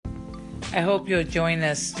I hope you'll join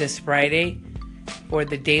us this Friday for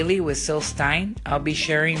the Daily with Sil Stein. I'll be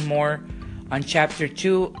sharing more on Chapter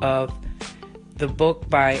 2 of the book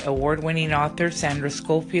by award-winning author Sandra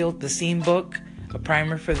Schofield, The Scene Book, a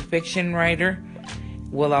primer for the fiction writer.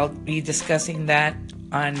 I'll be discussing that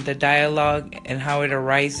on the dialogue and how it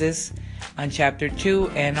arises on Chapter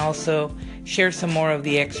 2, and also share some more of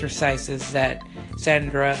the exercises that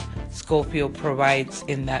Sandra Schofield provides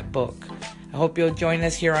in that book. I hope you'll join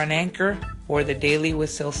us here on Anchor for the Daily with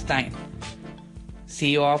Sil Stein. See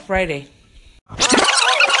you all Friday.